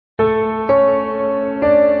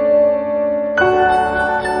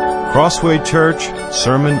Crossway Church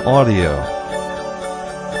Sermon Audio.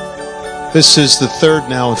 This is the third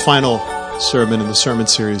now and final sermon in the sermon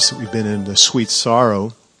series that we've been in, The Sweet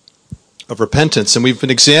Sorrow of Repentance. And we've been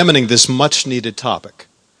examining this much-needed topic.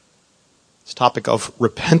 This topic of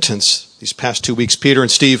repentance. These past 2 weeks, Peter and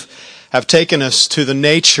Steve have taken us to the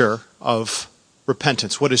nature of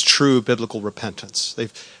repentance. What is true biblical repentance?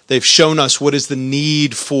 They've shown us what is the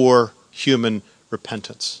need for human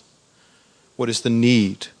repentance. What is the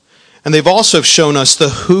need? And they've also shown us the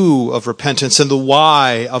who of repentance and the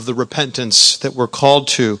why of the repentance that we're called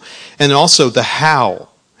to. And also the how.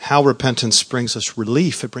 How repentance brings us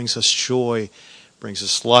relief. It brings us joy. Brings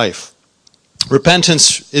us life.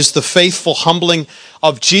 Repentance is the faithful humbling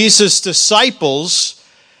of Jesus' disciples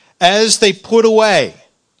as they put away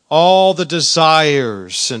all the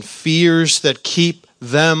desires and fears that keep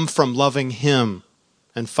them from loving Him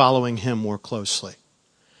and following Him more closely.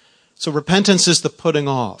 So repentance is the putting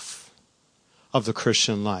off of the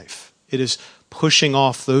Christian life. It is pushing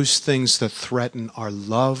off those things that threaten our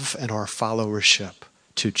love and our followership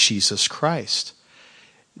to Jesus Christ.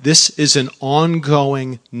 This is an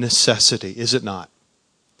ongoing necessity, is it not?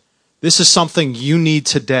 This is something you need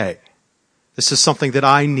today. This is something that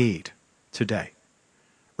I need today.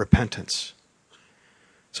 Repentance.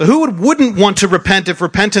 So who wouldn't want to repent if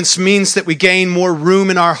repentance means that we gain more room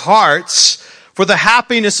in our hearts for the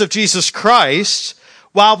happiness of Jesus Christ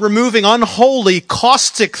while removing unholy,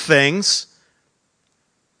 caustic things?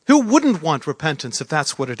 Who wouldn't want repentance if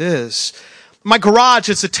that's what it is? My garage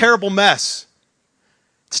is a terrible mess.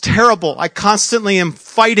 It's terrible. I constantly am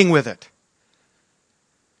fighting with it.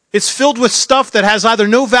 It's filled with stuff that has either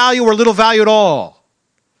no value or little value at all.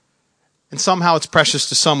 And somehow it's precious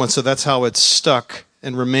to someone, so that's how it's stuck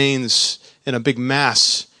and remains in a big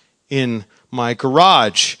mass in my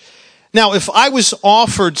garage. Now, if I was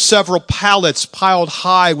offered several pallets piled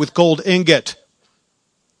high with gold ingot,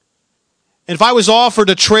 and if I was offered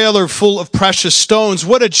a trailer full of precious stones,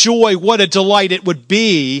 what a joy, what a delight it would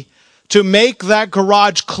be to make that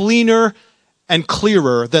garage cleaner and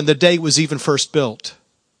clearer than the day it was even first built.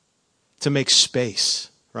 To make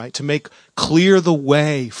space, right? To make clear the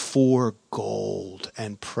way for gold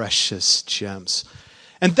and precious gems.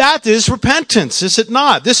 And that is repentance, is it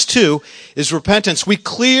not? This too is repentance. We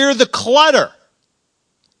clear the clutter.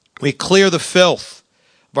 We clear the filth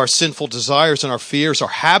of our sinful desires and our fears, our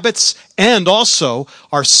habits, and also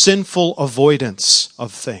our sinful avoidance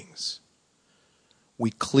of things.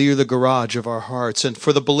 We clear the garage of our hearts. And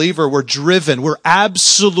for the believer, we're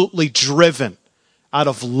absolutely driven out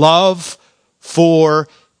of love for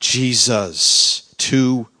Jesus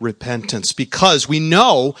to repentance, because we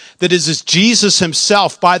know that it is Jesus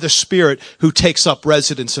Himself by the Spirit who takes up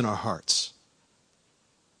residence in our hearts.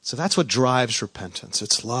 So that's what drives repentance.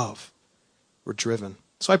 It's love. We're driven.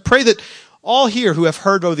 So I pray that all here who have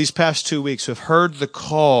heard over these past 2 weeks, who have heard the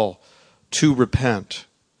call to repent,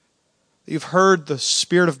 that you've heard the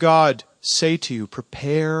Spirit of God say to you,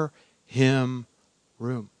 prepare Him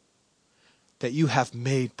room. That you have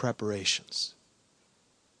made preparations.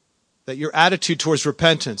 That your attitude towards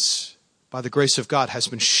repentance, by the grace of God, has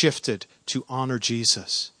been shifted to honor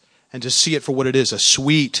Jesus and to see it for what it is, a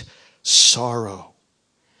sweet sorrow.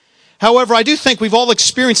 However, I do think we've all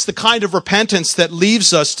experienced the kind of repentance that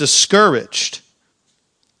leaves us discouraged.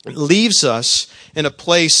 It leaves us in a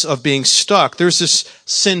place of being stuck. There's this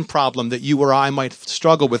sin problem that you or I might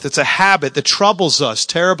struggle with. It's a habit that troubles us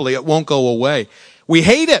terribly. It won't go away. We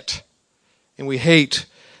hate it. And we hate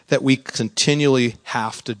that we continually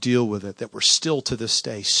have to deal with it, that we're still to this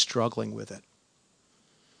day struggling with it.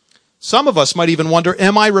 Some of us might even wonder,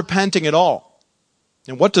 am I repenting at all?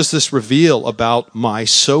 And what does this reveal about my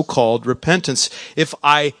so-called repentance if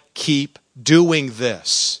I keep doing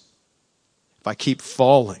this? If I keep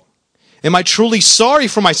falling? Am I truly sorry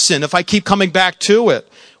for my sin if I keep coming back to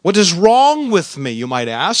it? What is wrong with me, you might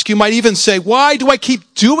ask? You might even say, why do I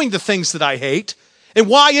keep doing the things that I hate? And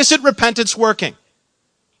why isn't repentance working?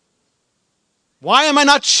 Why am I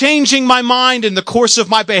not changing my mind in the course of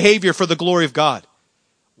my behavior for the glory of God?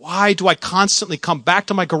 Why do I constantly come back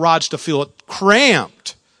to my garage to feel it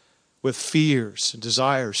crammed with fears and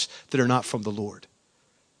desires that are not from the Lord?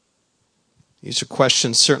 These are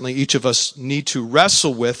questions certainly each of us need to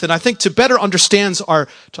wrestle with. And I think to better understand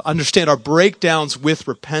our breakdowns with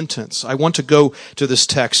repentance, I want to go to this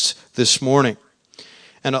text this morning.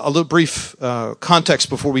 And a little brief context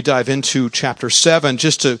before we dive into chapter 7,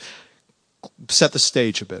 just to set the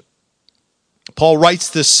stage a bit. Paul writes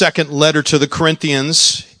this second letter to the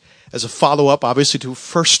Corinthians as a follow-up, obviously, to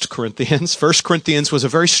 1 Corinthians. 1 Corinthians was a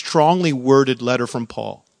very strongly worded letter from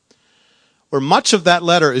Paul. where much of that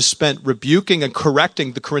letter is spent rebuking and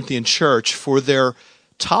correcting the Corinthian church for their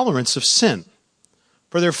tolerance of sin,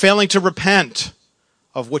 for their failing to repent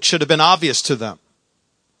of what should have been obvious to them.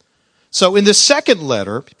 So in this second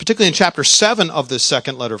letter, particularly in chapter 7 of this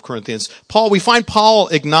second letter of Corinthians, we find Paul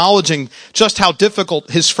acknowledging just how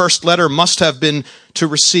difficult his first letter must have been to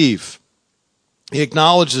receive. He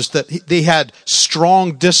acknowledges that they had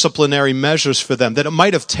strong disciplinary measures for them, that it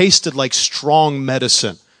might have tasted like strong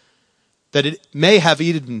medicine, that it may have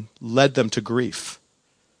even led them to grief.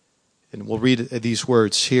 And we'll read these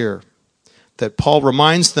words here, that Paul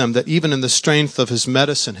reminds them that even in the strength of his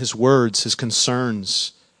medicine, his words, his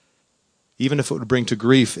concerns, even if it would bring to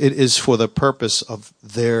grief, it is for the purpose of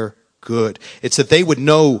their good. It's that they would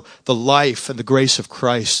know the life and the grace of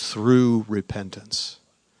Christ through repentance.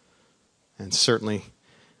 And certainly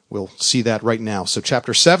we'll see that right now. So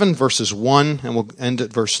chapter 7, verses 1, and we'll end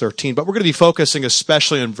at verse 13. But we're going to be focusing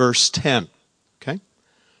especially on verse 10. Okay?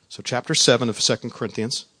 So chapter 7 of 2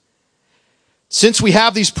 Corinthians. Since we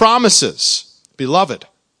have these promises, beloved,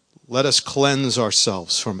 let us cleanse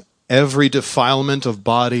ourselves from every defilement of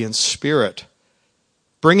body and spirit,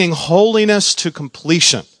 bringing holiness to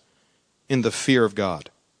completion in the fear of God.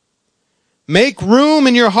 Make room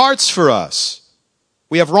in your hearts for us.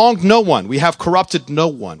 We have wronged no one. We have corrupted no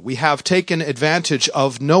one. We have taken advantage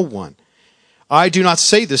of no one. I do not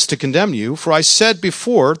say this to condemn you, for I said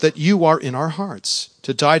before that you are in our hearts,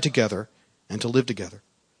 to die together and to live together.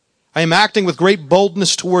 I am acting with great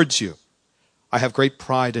boldness towards you. I have great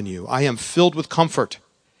pride in you. I am filled with comfort.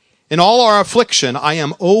 In all our affliction, I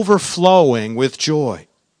am overflowing with joy.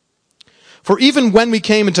 For even when we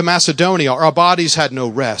came into Macedonia, our bodies had no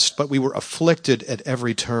rest, but we were afflicted at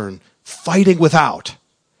every turn, fighting without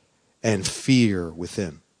and fear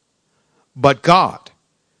within. But God,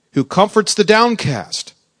 who comforts the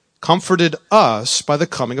downcast, comforted us by the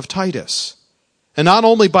coming of Titus. And not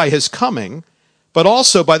only by his coming, but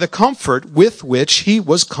also by the comfort with which he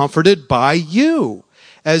was comforted by you,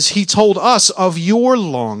 as he told us of your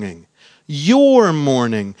longing, your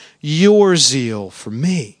mourning, your zeal for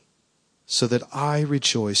me, so that I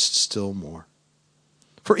rejoiced still more.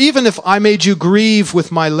 For even if I made you grieve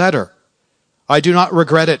with my letter, I do not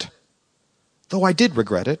regret it, though I did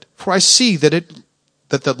regret it, for I see that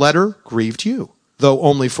the letter grieved you, though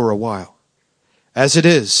only for a while. As it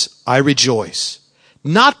is, I rejoice,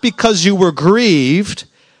 not because you were grieved,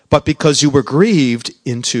 but because you were grieved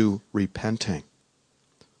into repenting.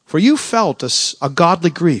 For you felt a godly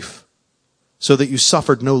grief, so that you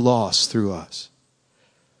suffered no loss through us.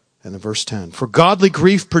 And in verse 10, for godly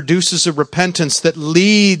grief produces a repentance that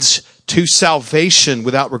leads to salvation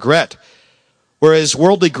without regret, whereas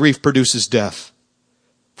worldly grief produces death.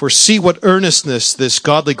 For see what earnestness this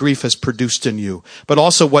godly grief has produced in you, but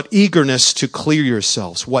also what eagerness to clear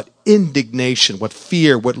yourselves, what indignation, what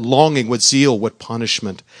fear, what longing, what zeal, what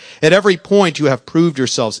punishment. At every point you have proved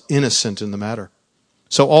yourselves innocent in the matter.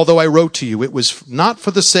 So although I wrote to you, it was not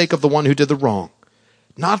for the sake of the one who did the wrong,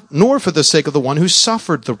 nor for the sake of the one who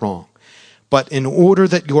suffered the wrong, but in order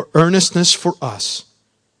that your earnestness for us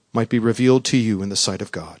might be revealed to you in the sight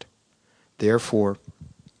of God. Therefore,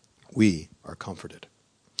 we are comforted.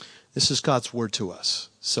 This is God's word to us.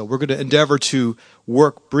 So we're going to endeavor to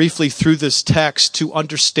work briefly through this text to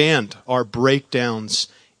understand our breakdowns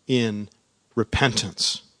in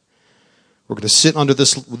repentance. We're going to sit under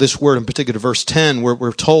this word, in particular verse 10, where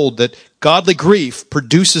we're told that godly grief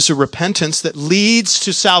produces a repentance that leads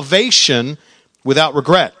to salvation without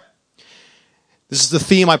regret. This is the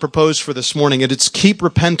theme I propose for this morning, and it's keep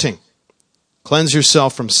repenting. Cleanse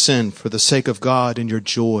yourself from sin for the sake of God and your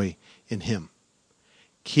joy in Him.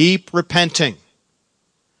 Keep repenting.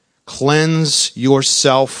 Cleanse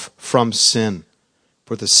yourself from sin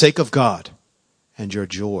for the sake of God and your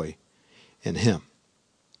joy in Him.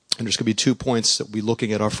 And there's going to be 2 points that we'll be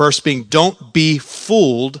looking at. Our first being, don't be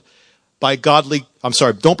fooled by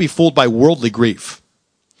worldly grief.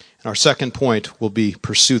 And our second point will be,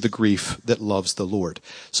 pursue the grief that loves the Lord.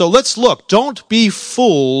 So let's look. Don't be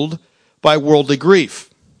fooled by worldly grief.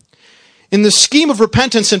 In the scheme of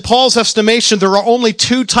repentance, in Paul's estimation, there are only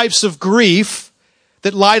 2 types of grief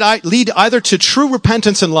that lead either to true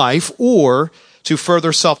repentance in life or to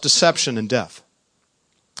further self-deception and death.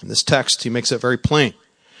 In this text, he makes it very plain.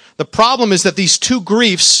 The problem is that these 2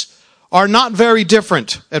 griefs are not very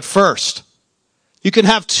different at first. You can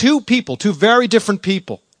have 2 very different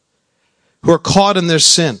people, who are caught in their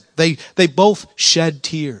sin. They both shed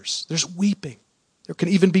tears. There's weeping. There can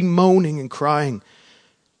even be moaning and crying.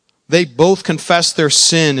 They both confess their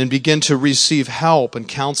sin and begin to receive help and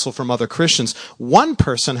counsel from other Christians. One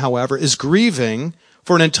person, however, is grieving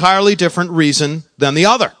for an entirely different reason than the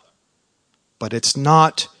other. but it's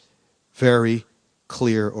not very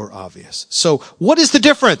clear or obvious. So what is the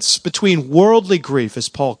difference between worldly grief, as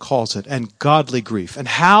Paul calls it, and godly grief? And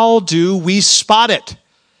how do we spot it?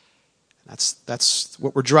 That's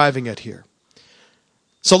what we're driving at here.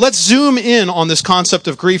 So let's zoom in on this concept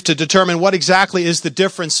of grief to determine what exactly is the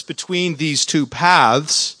difference between these two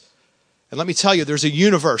paths. And let me tell you, there's a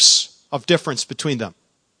universe of difference between them.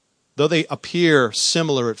 Though they appear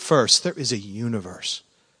similar at first, there is a universe.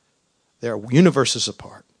 They are universes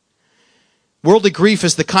apart. Worldly grief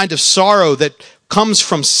is the kind of sorrow that comes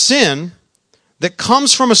from sin, that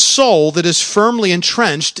comes from a soul that is firmly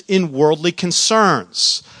entrenched in worldly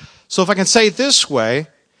concerns. So if I can say it this way,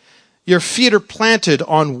 your feet are planted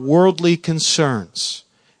on worldly concerns.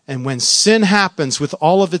 And when sin happens with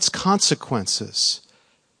all of its consequences,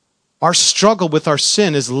 our struggle with our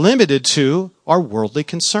sin is limited to our worldly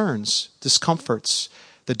concerns, discomforts,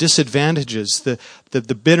 the disadvantages, the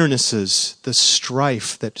bitternesses, the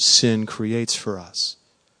strife that sin creates for us.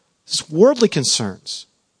 It's worldly concerns.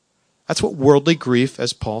 That's what worldly grief,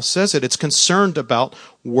 as Paul says it. It's concerned about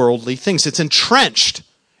worldly things. It's entrenched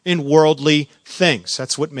in worldly things.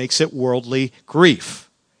 That's what makes it worldly grief.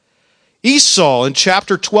 Esau in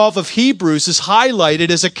chapter 12 of Hebrews is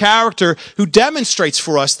highlighted as a character who demonstrates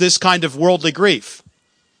for us this kind of worldly grief.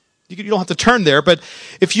 You don't have to turn there, but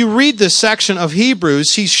if you read this section of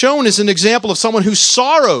Hebrews, he's shown as an example of someone who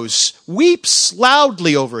sorrows, weeps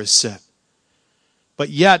loudly over his sin.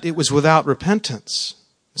 But yet it was without repentance.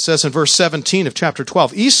 It says in verse 17 of chapter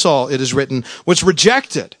 12, Esau, it is written, was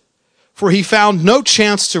rejected, for he found no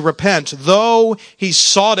chance to repent, though he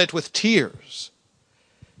sought it with tears.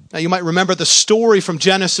 Now you might remember the story from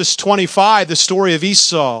Genesis 25, the story of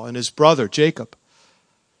Esau and his brother Jacob.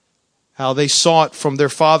 How they sought from their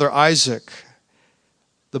father Isaac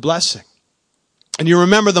the blessing. And you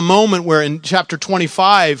remember the moment where in chapter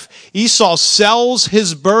 25, Esau sells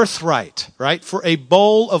his birthright, right, for a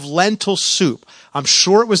bowl of lentil soup. I'm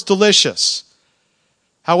sure it was delicious.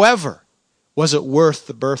 However, was it worth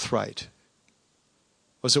the birthright?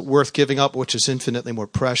 Was it worth giving up which is infinitely more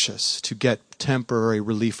precious to get temporary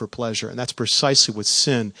relief or pleasure? And that's precisely what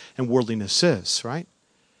sin and worldliness is, right?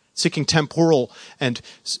 Seeking temporal and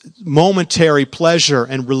momentary pleasure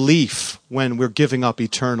and relief when we're giving up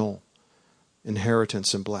eternal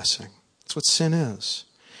inheritance and blessing. That's what sin is.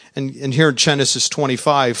 And here in Genesis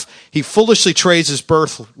 25, he foolishly trades his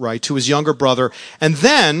birthright to his younger brother. And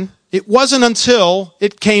then it wasn't until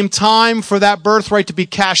it came time for that birthright to be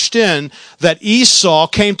cashed in that Esau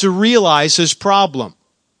came to realize his problem.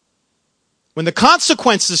 When the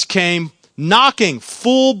consequences came knocking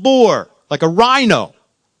full bore, like a rhino,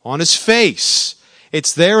 on his face,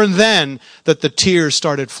 it's there and then that the tears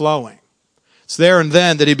started flowing. It's there and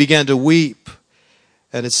then that he began to weep.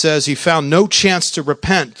 And it says he found no chance to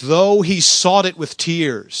repent, though he sought it with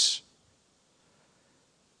tears.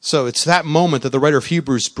 So it's that moment that the writer of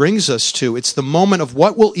Hebrews brings us to. It's the moment of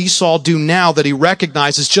what will Esau do now that he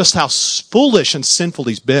recognizes just how foolish and sinful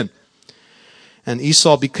he's been. And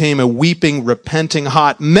Esau became a weeping, repenting,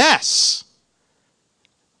 hot mess.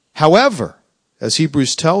 However, as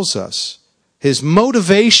Hebrews tells us, his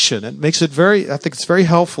motivation, it makes it I think it's very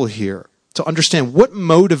helpful here to understand what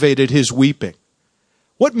motivated his weeping.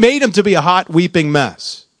 What made him to be a hot, weeping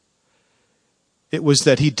mess? It was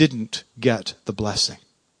that he didn't get the blessing.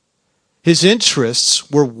 His interests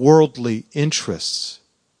were worldly interests.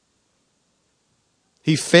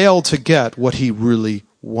 He failed to get what he really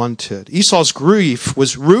wanted. Esau's grief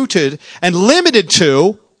was rooted and limited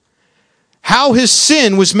to how his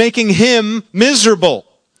sin was making him miserable.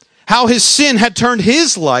 How his sin had turned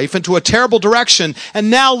his life into a terrible direction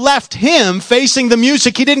and now left him facing the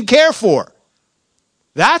music he didn't care for.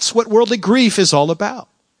 That's what worldly grief is all about.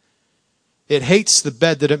 It hates the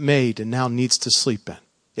bed that it made and now needs to sleep in.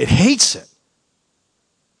 It hates it.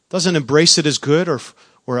 Doesn't embrace it as good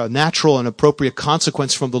or a natural and appropriate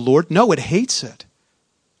consequence from the Lord. No, it hates it.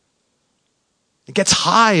 It gets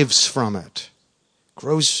hives from it.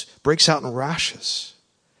 Breaks out in rashes.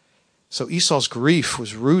 So Esau's grief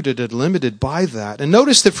was rooted and limited by that. And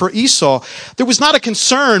notice that for Esau, there was not a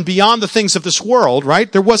concern beyond the things of this world,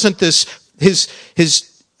 right? There wasn't this, his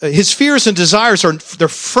fears and desires they're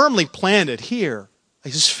firmly planted here.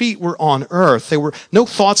 His feet were on earth. There were no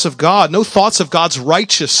thoughts of God, no thoughts of God's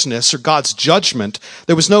righteousness or God's judgment.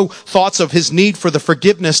 There was no thoughts of his need for the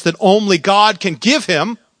forgiveness that only God can give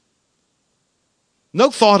him. No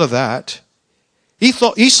thought of that.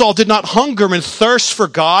 Esau did not hunger and thirst for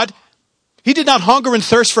God. He did not hunger and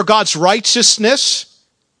thirst for God's righteousness.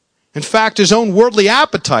 In fact, his own worldly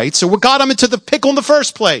appetites are what got him into the pickle in the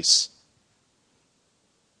first place.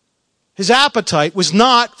 His appetite was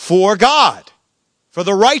not for God. for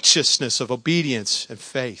the righteousness of obedience and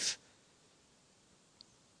faith.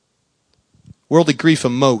 Worldly grief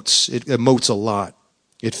emotes. It emotes a lot.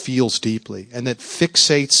 It feels deeply. And it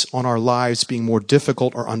fixates on our lives being more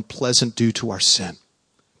difficult or unpleasant due to our sin.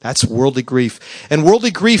 That's worldly grief. And worldly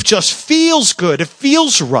grief just feels good. It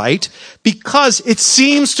feels right because it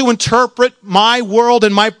seems to interpret my world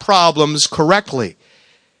and my problems correctly.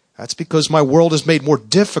 That's because my world is made more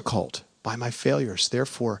difficult by my failures.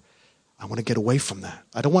 Therefore, I want to get away from that.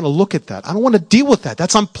 I don't want to look at that. I don't want to deal with that.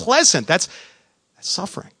 That's unpleasant. That's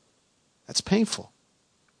suffering. That's painful.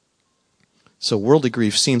 So worldly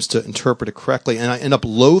grief seems to interpret it correctly, and I end up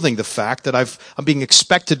loathing the fact that I'm being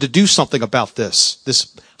expected to do something about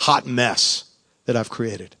this hot mess that I've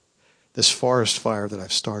created, this forest fire that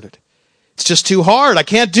I've started. It's just too hard. I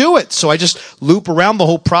can't do it. So I just loop around the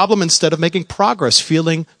whole problem instead of making progress,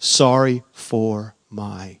 feeling sorry for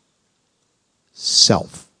myself.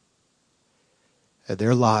 And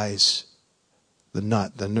there lies the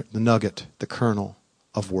nugget, the kernel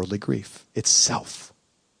of worldly grief. It's self.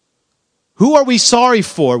 Who are we sorry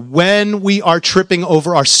for when we are tripping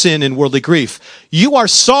over our sin in worldly grief? You are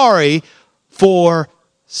sorry for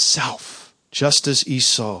self, just as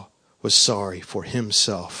Esau was sorry for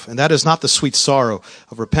himself. And that is not the sweet sorrow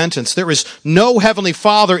of repentance. There is no heavenly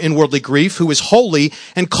Father in worldly grief who is holy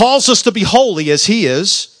and calls us to be holy as he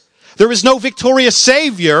is. There is no victorious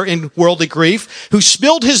Savior in worldly grief who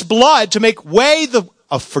spilled his blood to make way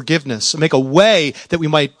of forgiveness, make a way that we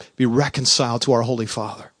might be reconciled to our Holy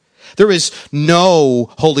Father. There is no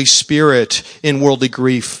Holy Spirit in worldly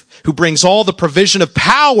grief who brings all the provision of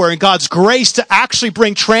power and God's grace to actually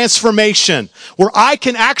bring transformation, where I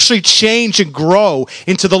can actually change and grow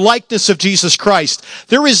into the likeness of Jesus Christ.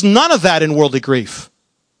 There is none of that in worldly grief.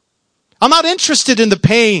 I'm not interested in the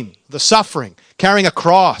pain, the suffering, carrying a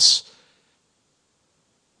cross.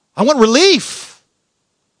 I want relief.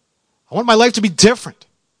 I want my life to be different.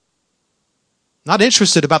 Not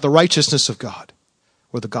interested about the righteousness of God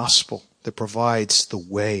or the gospel that provides the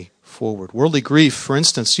way forward. Worldly grief, for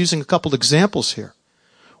instance, using a couple examples here.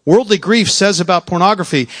 Worldly grief says about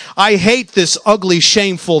pornography, I hate this ugly,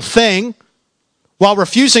 shameful thing, while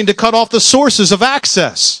refusing to cut off the sources of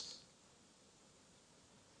access.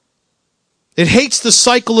 It hates the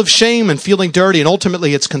cycle of shame and feeling dirty, and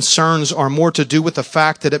ultimately its concerns are more to do with the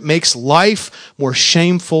fact that it makes life more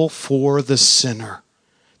shameful for the sinner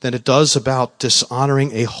than it does about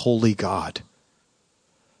dishonoring a holy God.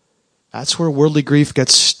 That's where worldly grief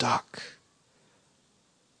gets stuck.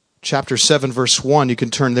 Chapter 7, verse 1, you can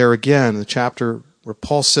turn there again, the chapter where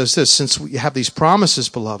Paul says this, since we have these promises,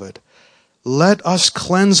 beloved, let us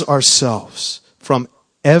cleanse ourselves from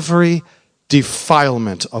every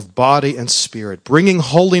defilement of body and spirit, bringing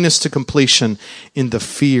holiness to completion in the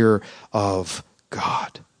fear of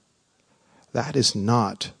God. That is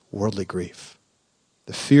not worldly grief.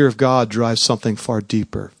 The fear of God drives something far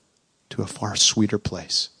deeper to a far sweeter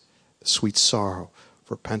place. Sweet sorrow,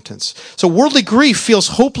 repentance. So worldly grief feels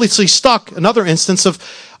hopelessly stuck. Another instance of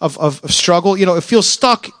struggle. It feels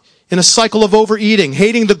stuck in a cycle of overeating,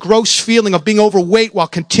 hating the gross feeling of being overweight while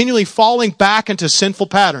continually falling back into sinful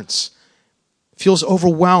patterns. It feels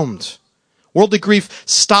overwhelmed. Worldly grief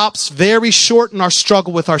stops very short in our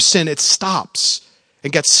struggle with our sin. It stops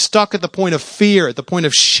and gets stuck at the point of fear, at the point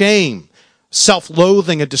of shame,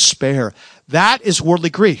 self-loathing and despair. That is worldly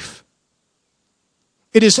grief.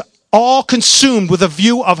 It is all consumed with a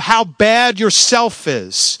view of how bad yourself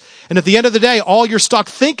is. And at the end of the day, all you're stuck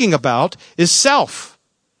thinking about is self.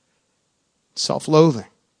 Self-loathing.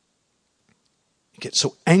 You get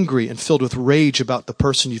so angry and filled with rage about the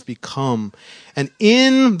person you've become. And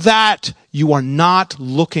in that, you are not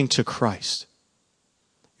looking to Christ.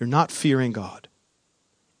 You're not fearing God.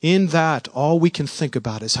 In that, all we can think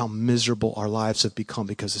about is how miserable our lives have become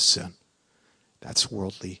because of sin. That's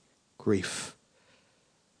worldly grief.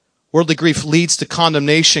 Worldly grief leads to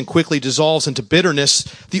condemnation, quickly dissolves into bitterness.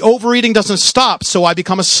 The overeating doesn't stop, so I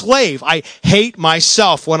become a slave. I hate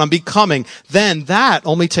myself, what I'm becoming. Then that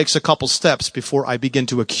only takes a couple steps before I begin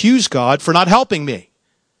to accuse God for not helping me.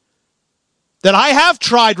 That I have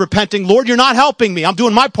tried repenting. Lord, you're not helping me. I'm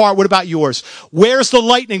doing my part. What about yours? Where's the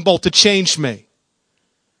lightning bolt to change me?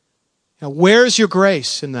 Where's your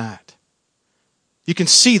grace in that? You can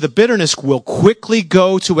see the bitterness will quickly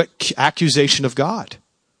go to accusation of God.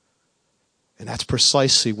 And that's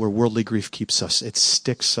precisely where worldly grief keeps us. It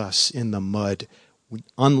sticks us in the mud,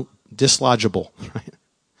 dislodgeable, right?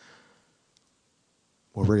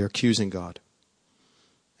 Where we're accusing God.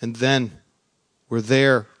 And then we're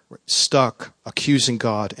there, stuck, accusing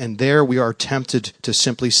God. And there we are tempted to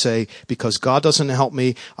simply say, because God doesn't help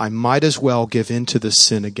me, I might as well give in to this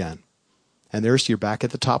sin again. And you're back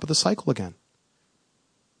at the top of the cycle again.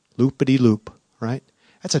 Loopity-loop, right?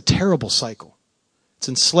 That's a terrible cycle. It's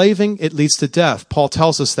enslaving. It leads to death. Paul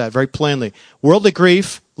tells us that very plainly. Worldly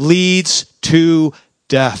grief leads to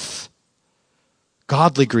death.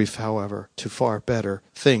 Godly grief, however, to far better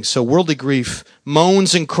things. So worldly grief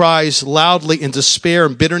moans and cries loudly in despair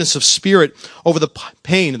and bitterness of spirit over the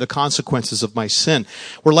pain and the consequences of my sin.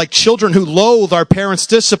 We're like children who loathe our parents'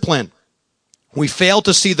 discipline. We fail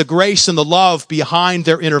to see the grace and the love behind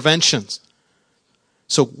their interventions.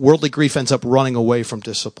 So worldly grief ends up running away from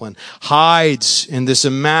discipline, hides in this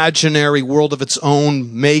imaginary world of its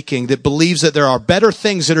own making that believes that there are better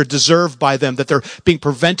things that are deserved by them, that they're being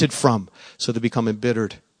prevented from, so they become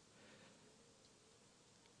embittered.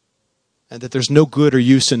 And that there's no good or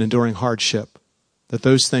use in enduring hardship. That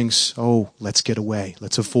those things, let's get away,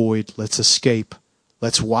 let's avoid, let's escape,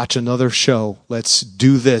 let's watch another show, let's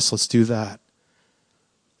do this, let's do that.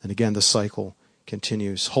 And again, the cycle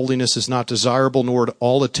continues. Holiness is not desirable nor at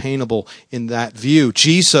all attainable in that view.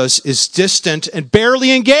 Jesus is distant and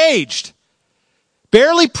barely engaged,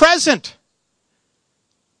 barely present.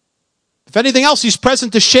 If anything else, he's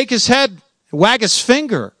present to shake his head, wag his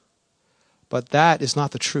finger. But that is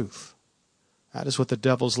not the truth. That is what the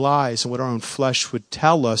devil's lies and what our own flesh would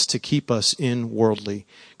tell us to keep us in worldly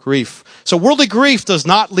grief. So worldly grief does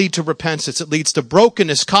not lead to repentance. It leads to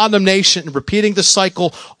brokenness, condemnation, and repeating the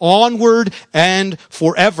cycle onward and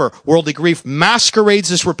forever. Worldly grief masquerades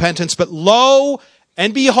as repentance, but lo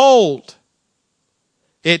and behold,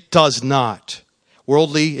 it does not.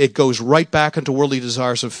 Worldly, it goes right back into worldly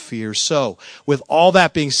desires of fear. So, with all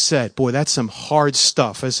that being said, boy, that's some hard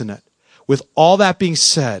stuff, isn't it? With all that being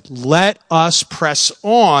said, let us press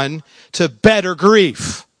on to better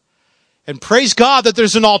grief. And praise God that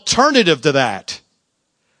there's an alternative to that.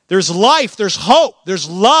 There's life, there's hope, there's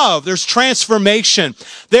love, there's transformation.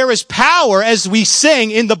 There is power, as we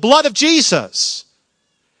sing, in the blood of Jesus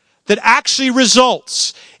that actually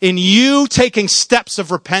results in you taking steps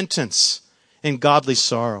of repentance and godly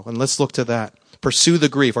sorrow. And let's look to that. Pursue the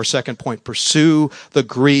grief. Our second point, pursue the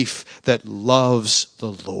grief that loves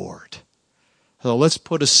the Lord. So let's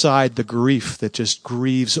put aside the grief that just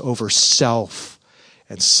grieves over self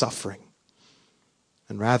and suffering.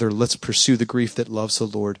 And rather, let's pursue the grief that loves the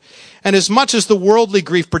Lord. And as much as the worldly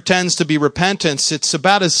grief pretends to be repentance, it's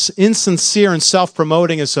about as insincere and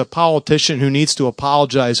self-promoting as a politician who needs to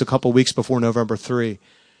apologize a couple weeks before November 3.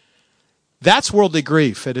 That's worldly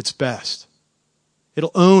grief at its best.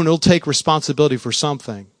 It'll take responsibility for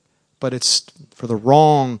something, but it's for the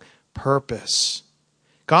wrong purpose.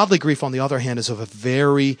 Godly grief, on the other hand, is of a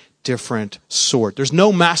very different sort. There's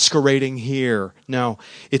no masquerading here. No,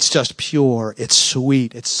 it's just pure, it's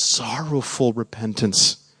sweet, it's sorrowful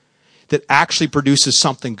repentance that actually produces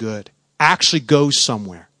something good, actually goes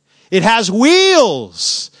somewhere. It has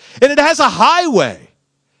wheels, and it has a highway.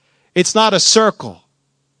 It's not a circle.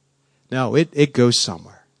 No, it goes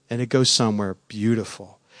somewhere, and it goes somewhere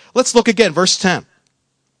beautiful. Let's look again, verse 10.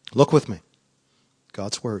 Look with me.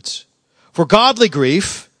 God's words. For godly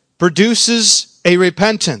grief produces a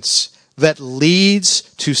repentance that leads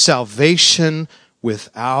to salvation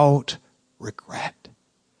without regret.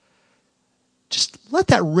 Just let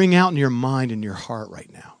that ring out in your mind and your heart right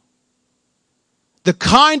now. The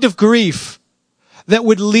kind of grief that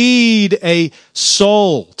would lead a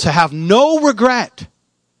soul to have no regret,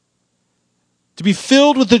 to be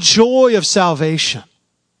filled with the joy of salvation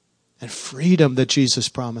and freedom that Jesus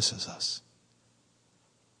promises us.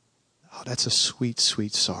 Oh, that's a sweet,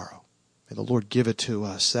 sweet sorrow. May the Lord give it to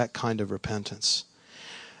us, that kind of repentance.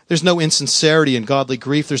 There's no insincerity in godly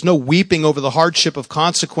grief. There's no weeping over the hardship of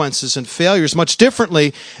consequences and failures. Much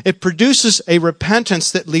differently, it produces a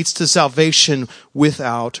repentance that leads to salvation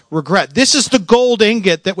without regret. This is the gold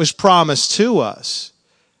ingot that was promised to us,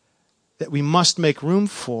 that we must make room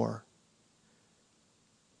for.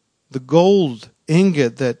 The gold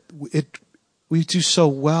ingot that we do so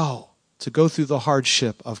well to go through the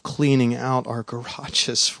hardship of cleaning out our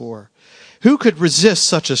garages for. Who could resist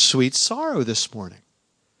such a sweet sorrow this morning?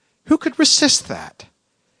 Who could resist that?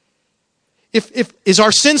 Is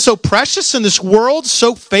our sin so precious in this world,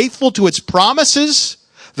 so faithful to its promises,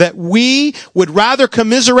 that we would rather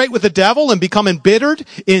commiserate with the devil and become embittered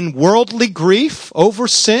in worldly grief over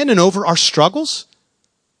sin and over our struggles?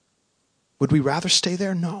 Would we rather stay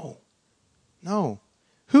there? No. No.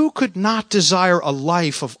 Who could not desire a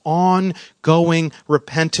life of ongoing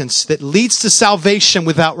repentance that leads to salvation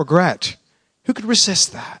without regret? Who could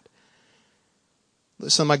resist that?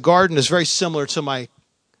 Listen, my garden is very similar to my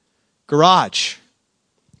garage.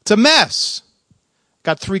 It's a mess.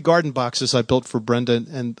 Got 3 garden boxes I built for Brenda,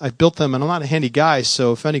 and I built them, and I'm not a handy guy,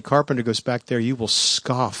 so if any carpenter goes back there, you will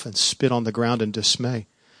scoff and spit on the ground in dismay.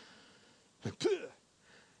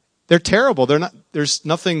 They're terrible. There's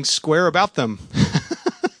nothing square about them.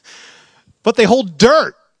 But they hold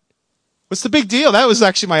dirt. What's the big deal? That was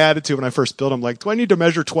actually my attitude when I first built them. Like, do I need to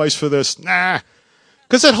measure twice for this? Nah.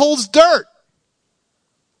 Because it holds dirt.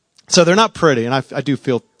 So they're not pretty, and I do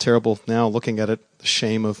feel terrible now looking at it. The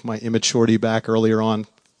shame of my immaturity back earlier on,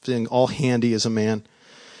 being all handy as a man.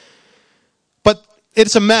 But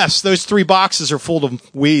it's a mess. Those 3 boxes are full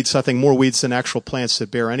of weeds. I think more weeds than actual plants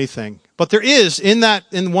that bear anything. But there is,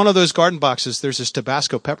 in one of those garden boxes, there's this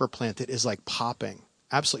Tabasco pepper plant that is like popping,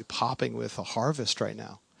 absolutely popping with a harvest right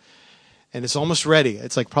now. And it's almost ready.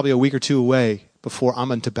 It's like probably a week or 2 away before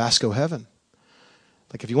I'm in Tabasco heaven.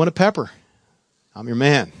 Like, if you want a pepper, I'm your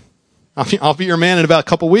man. I'll be your man in about a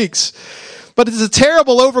couple weeks. But it's a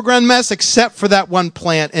terrible overgrown mess except for that one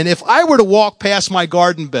plant. And if I were to walk past my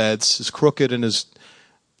garden beds, as crooked and as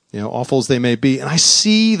awful as they may be, and I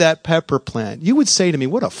see that pepper plant, you would say to me,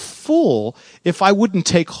 what a fool if I wouldn't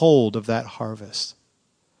take hold of that harvest.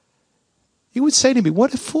 You would say to me,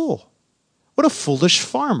 what a fool. What a foolish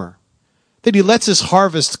farmer. That he lets his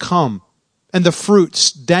harvest come and the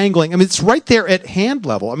fruits dangling. I mean, it's right there at hand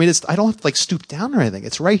level. I mean, I don't have to stoop down or anything.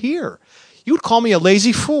 It's right here. You would call me a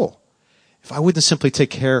lazy fool if I wouldn't simply take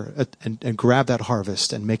care and grab that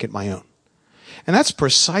harvest and make it my own. And that's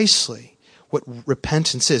precisely what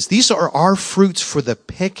repentance is. These are our fruits for the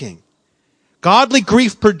picking. Godly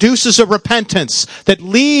grief produces a repentance that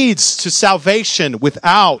leads to salvation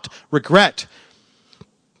without regret.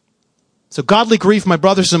 So godly grief, my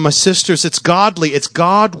brothers and my sisters, it's godly, it's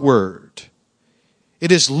Godward.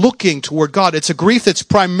 It is looking toward God. It's a grief that's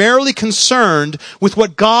primarily concerned with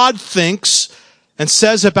what God thinks and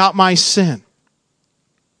says about my sin,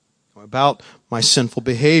 about my sinful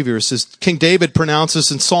behaviors. As King David pronounces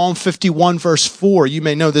in Psalm 51 verse 4, you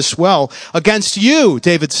may know this well. Against you,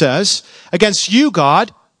 David says, against you,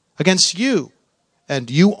 God, against you, and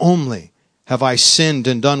you only have I sinned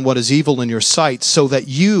and done what is evil in your sight, so that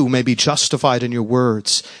you may be justified in your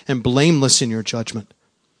words and blameless in your judgment.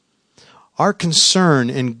 Our concern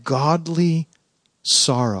in godly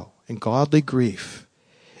sorrow and godly grief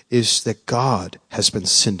is that God has been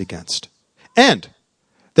sinned against, and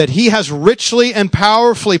that he has richly and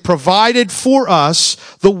powerfully provided for us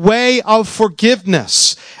the way of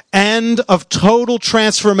forgiveness and of total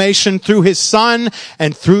transformation through his Son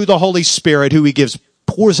and through the Holy Spirit, who he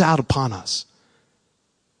pours out upon us.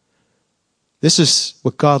 This is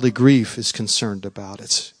what godly grief is concerned about.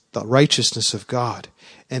 It's the righteousness of God,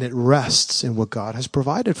 and it rests in what God has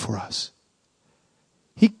provided for us.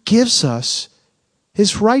 He gives us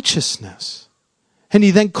his righteousness, and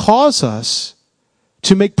he then calls us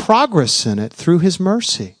to make progress in it through his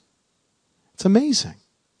mercy. It's amazing.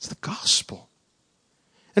 It's the gospel.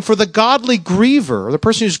 And for the godly griever, the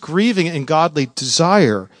person who's grieving in godly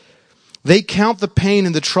desire, they count the pain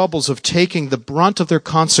and the troubles of taking the brunt of their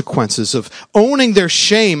consequences, of owning their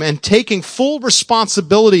shame and taking full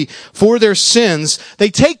responsibility for their sins. They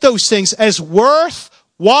take those things as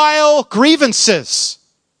worthwhile grievances.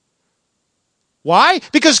 Why?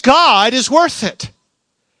 Because God is worth it.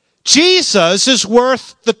 Jesus is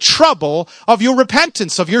worth the trouble of your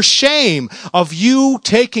repentance, of your shame, of you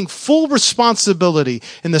taking full responsibility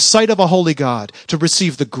in the sight of a holy God to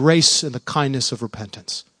receive the grace and the kindness of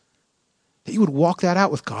repentance. That you would walk that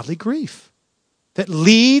out with godly grief. That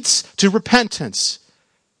leads to repentance,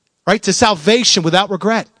 right? To salvation without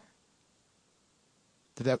regret.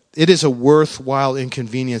 That it is a worthwhile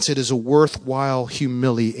inconvenience. It is a worthwhile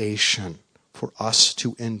humiliation for us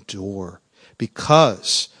to endure,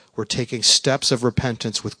 because we're taking steps of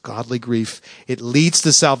repentance with godly grief. It leads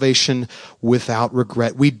to salvation without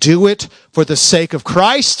regret. We do it for the sake of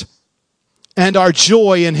Christ and our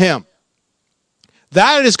joy in him.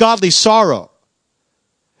 That is godly sorrow,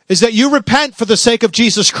 is that you repent for the sake of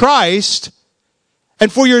Jesus Christ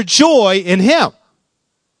and for your joy in him.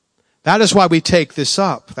 That is why we take this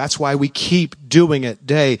up. That's why we keep doing it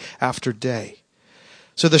day after day.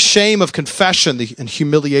 So the shame of confession and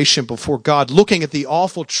humiliation before God, looking at the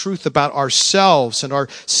awful truth about ourselves and our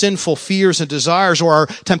sinful fears and desires, or our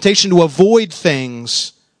temptation to avoid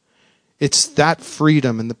things, it's that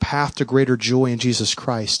freedom and the path to greater joy in Jesus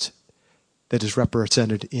Christ that is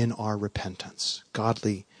represented in our repentance.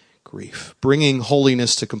 Godly grief, bringing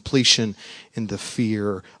holiness to completion in the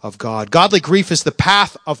fear of God. Godly grief is the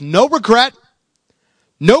path of no regret,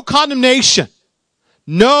 no condemnation,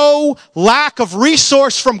 no lack of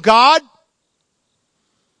resource from God,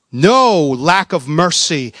 no lack of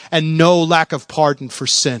mercy, and no lack of pardon for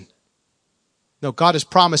sin. No, God has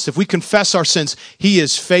promised if we confess our sins, He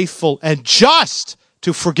is faithful and just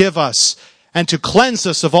to forgive us and to cleanse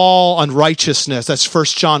us of all unrighteousness. That's 1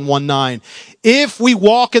 John 1:9. If we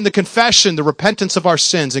walk in the confession, the repentance of our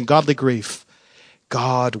sins and godly grief,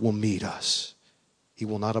 God will meet us. He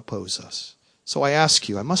will not oppose us. So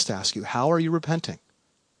I must ask you, how are you repenting?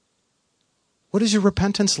 What is your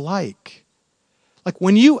repentance like? Like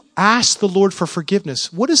when you ask the Lord for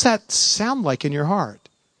forgiveness, what does that sound like in your heart?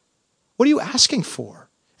 What are you asking for?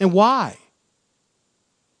 And why?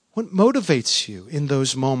 What motivates you in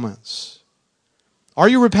those moments? Are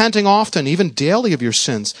you repenting often, even daily, of your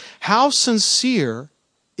sins? How sincere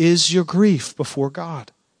is your grief before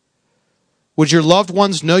God? Would your loved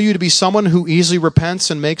ones know you to be someone who easily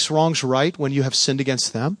repents and makes wrongs right when you have sinned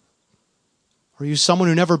against them? Or are you someone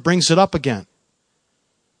who never brings it up again?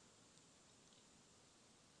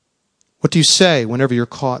 What do you say whenever you're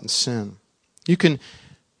caught in sin? You can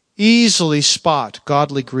easily spot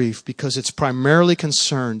godly grief because it's primarily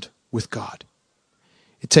concerned with God.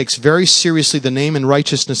 It takes very seriously the name and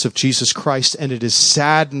righteousness of Jesus Christ, and it is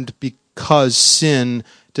saddened because sin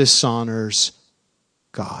dishonors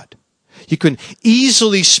God. You can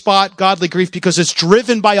easily spot godly grief because it's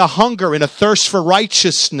driven by a hunger and a thirst for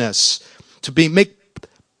righteousness, to make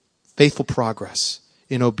faithful progress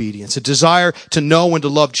in obedience, a desire to know and to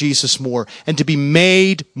love Jesus more, and to be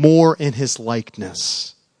made more in His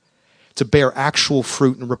likeness, to bear actual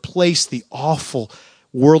fruit and replace the awful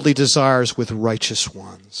worldly desires with righteous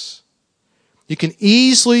ones. You can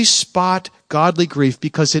easily spot godly grief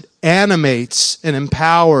because it animates and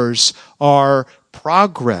empowers our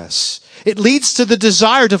progress. It leads to the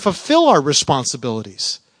desire to fulfill our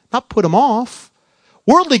responsibilities, not put them off.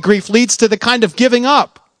 Worldly grief leads to the kind of giving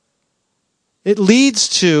up. It leads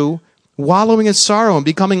to wallowing in sorrow and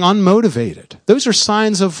becoming unmotivated. Those are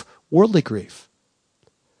signs of worldly grief.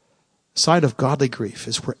 The sign of godly grief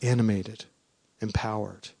is we're animated,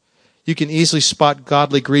 empowered. You can easily spot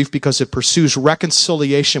godly grief because it pursues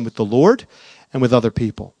reconciliation with the Lord and with other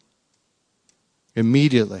people.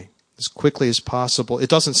 Immediately, as quickly as possible. It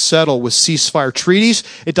doesn't settle with ceasefire treaties.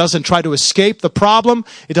 It doesn't try to escape the problem.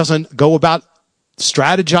 It doesn't go about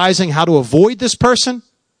strategizing how to avoid this person.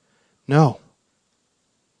 No.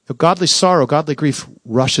 The godly sorrow, godly grief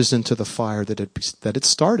rushes into the fire that it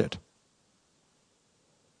started.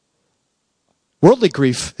 Worldly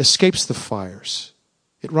grief escapes the fires.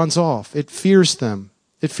 It runs off. It fears them.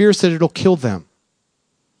 It fears that it'll kill them.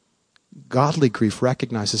 Godly grief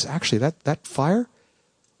recognizes, actually, that fire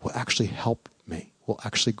will actually help me, will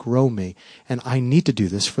actually grow me. And I need to do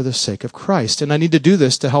this for the sake of Christ. And I need to do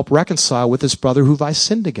this to help reconcile with this brother who I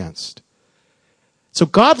sinned against. So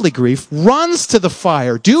godly grief runs to the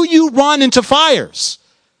fire. Do you run into fires?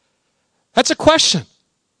 That's a question.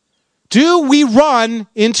 Do we run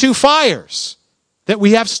into fires that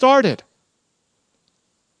we have started?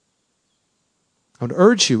 I would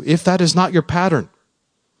urge you, if that is not your pattern,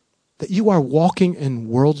 that you are walking in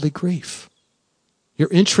worldly grief. Your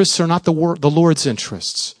interests are not the Lord's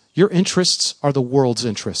interests. Your interests are the world's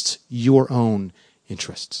interests, your own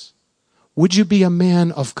interests. Would you be a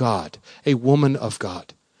man of God, a woman of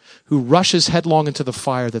God, who rushes headlong into the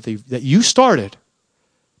fire that you started,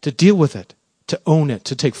 to deal with it, to own it,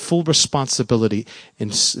 to take full responsibility in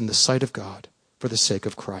the sight of God for the sake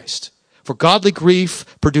of Christ? For godly grief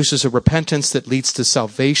produces a repentance that leads to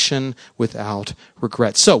salvation without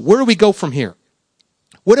regret. So, where do we go from here?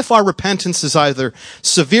 What if our repentance is either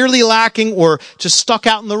severely lacking or just stuck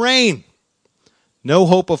out in the rain? No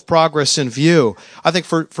hope of progress in view. I think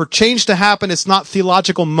for change to happen, it's not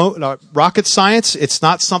theological rocket science. It's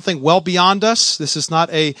not something well beyond us. This is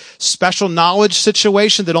not a special knowledge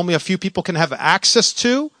situation that only a few people can have access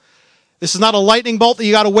to. This is not a lightning bolt that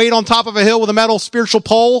you got to wait on top of a hill with a metal spiritual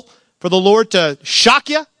pole for the Lord to shock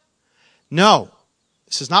you. No,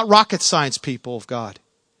 this is not rocket science, people of God.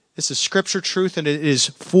 This is scripture truth, and it is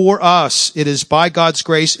for us. It is by God's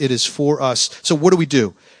grace. It is for us. So what do we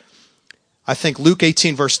do? I think Luke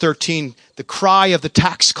 18, verse 13, the cry of the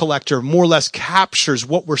tax collector more or less captures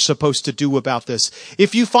what we're supposed to do about this.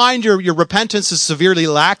 If you find your repentance is severely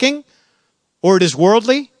lacking, or it is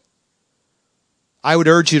worldly, I would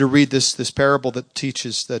urge you to read this parable that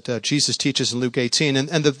Jesus teaches in Luke 18.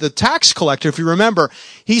 And the tax collector, if you remember,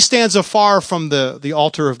 he stands afar from the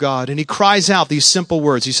altar of God, and he cries out these simple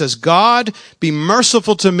words. He says, "God, be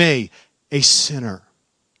merciful to me, a sinner."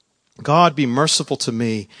 God, be merciful to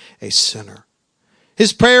me, a sinner.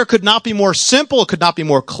 His prayer could not be more simple. It could not be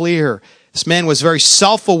more clear. This man was very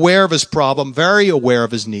self-aware of his problem, very aware of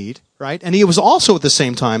his need, right? And he was also at the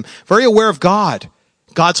same time very aware of God,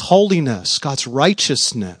 God's holiness, God's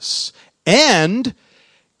righteousness, and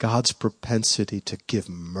God's propensity to give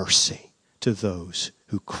mercy to those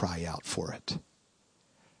who cry out for it.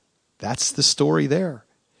 That's the story there.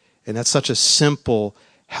 And that's such a simple,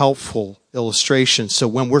 helpful illustration. So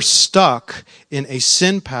when we're stuck in a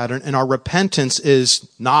sin pattern and our repentance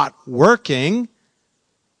is not working,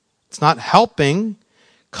 it's not helping,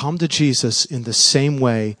 come to Jesus in the same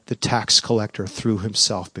way the tax collector threw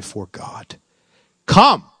himself before God.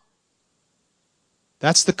 Come.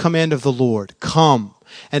 That's the command of the Lord. Come.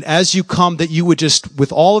 And as you come, that you would just,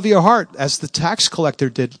 with all of your heart, as the tax collector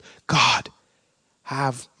did, God,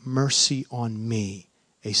 have mercy on me,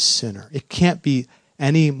 a sinner. It can't be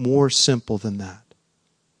any more simple than that.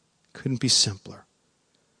 Couldn't be simpler.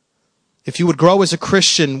 If you would grow as a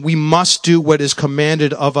Christian, we must do what is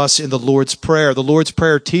commanded of us in the Lord's Prayer. The Lord's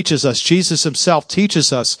Prayer teaches us, Jesus himself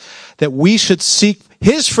teaches us, that we should seek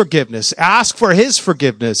his forgiveness, ask for his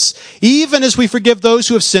forgiveness, even as we forgive those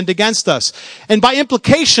who have sinned against us. And by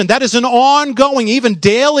implication, that is an ongoing, even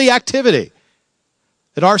daily activity.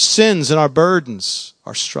 That our sins and our burdens,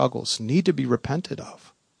 our struggles need to be repented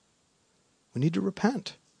of. We need to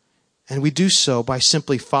repent. And we do so by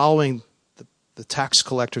simply following the tax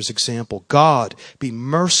collector's example. God, be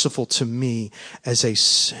merciful to me as a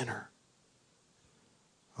sinner.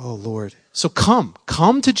 Oh, Lord. So come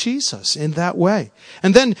to Jesus in that way.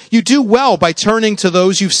 And then you do well by turning to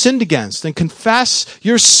those you've sinned against and confess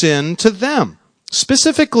your sin to them.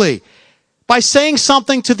 Specifically, by saying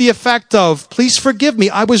something to the effect of, please forgive me,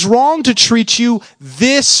 I was wrong to treat you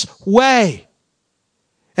this way.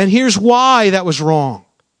 And here's why that was wrong.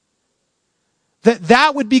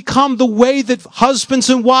 That would become the way that husbands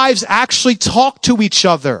and wives actually talk to each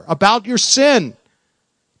other about your sin.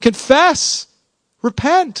 Confess.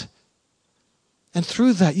 Repent. And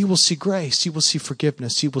through that, you will see grace, you will see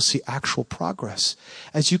forgiveness, you will see actual progress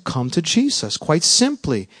as you come to Jesus. Quite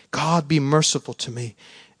simply, God, be merciful to me,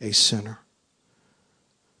 a sinner.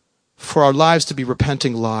 For our lives to be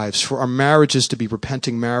repenting lives, for our marriages to be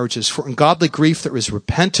repenting marriages, for in godly grief there is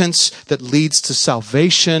repentance that leads to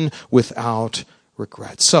salvation without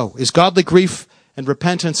regret. So, is godly grief and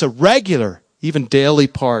repentance a regular, even daily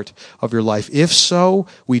part of your life? If so,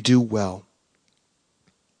 we do well.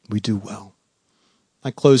 We do well. I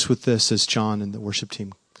close with this as John and the worship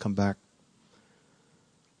team come back.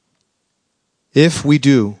 If we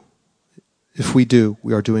do,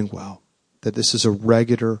 we are doing well. That this is a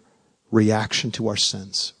regular reaction to our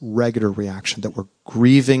sins, regular reaction, that we're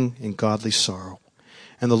grieving in godly sorrow.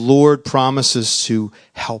 And the Lord promises to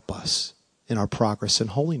help us in our progress in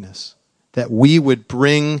holiness, that we would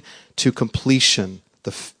bring to completion,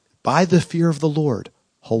 by the fear of the Lord,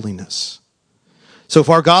 holiness. So if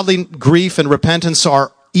our godly grief and repentance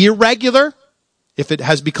are irregular, if it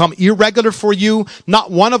has become irregular for you,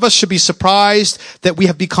 not one of us should be surprised that we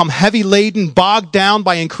have become heavy laden, bogged down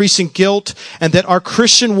by increasing guilt, and that our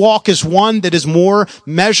Christian walk is one that is more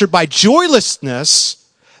measured by joylessness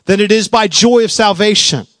than it is by joy of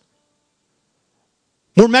salvation.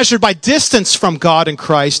 More measured by distance from God and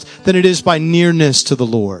Christ than it is by nearness to the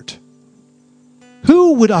Lord.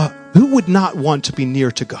 Who would not want to be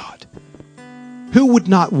near to God? Who would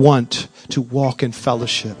not want to walk in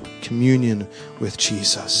fellowship, communion with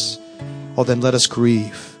Jesus? Oh, then let us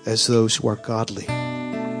grieve as those who are godly.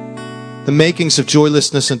 The makings of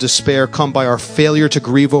joylessness and despair come by our failure to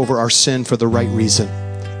grieve over our sin for the right reason.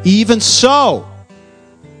 Even so,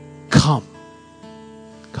 come.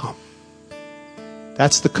 Come.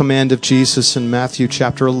 That's the command of Jesus in Matthew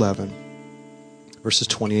chapter 11, verses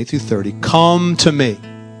 28 through 30. Come to me,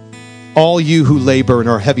 all you who labor and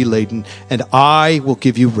are heavy laden, and I will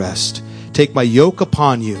give you rest. Take my yoke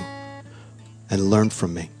upon you and learn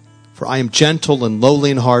from me. For I am gentle and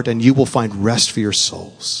lowly in heart, and you will find rest for your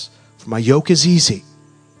souls. For my yoke is easy,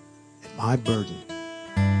 and my burden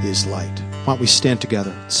is light. Why don't we stand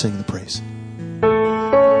together and sing the praise?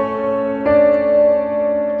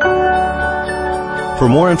 For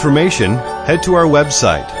more information, head to our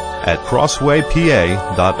website at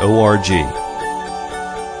crosswaypa.org.